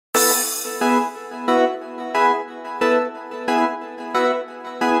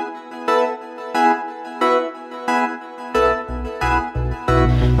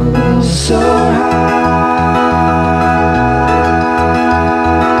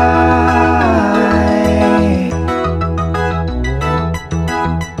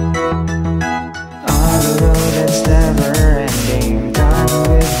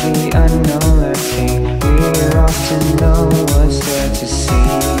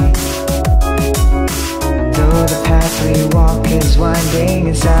the path we walk is winding.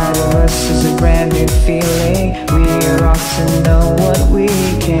 Inside of us is a brand new feeling. We are off to know what we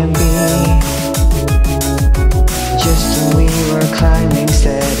can be. Just when we were climbing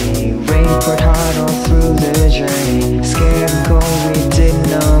steady, rain poured hard all through the journey. Scared and cold, we didn't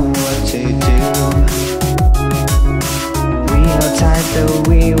know what to do. We held tight though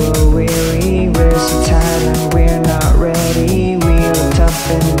we were weary. We're so tired and we're not ready. We looked up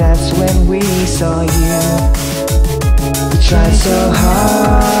and that's when we saw you. We tried so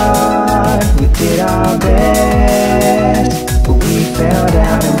hard, we did our best, but we fell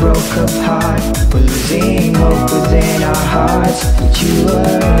down and broke apart. We're losing hope within our hearts, but you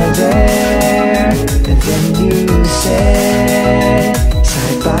were there. And then you said,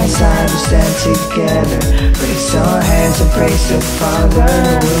 side by side we stand together. Raise our hands and praise the Father.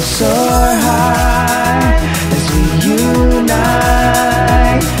 We'll soar high as we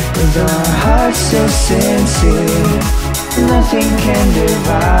unite, with our hearts so sincere. Nothing can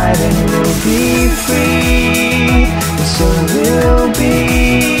divide, and we'll be free, and so we'll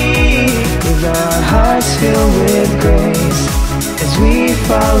be, with our hearts filled with grace, as we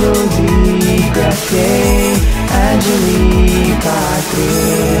follow the Grazie Angeli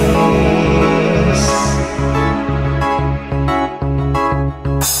Patri.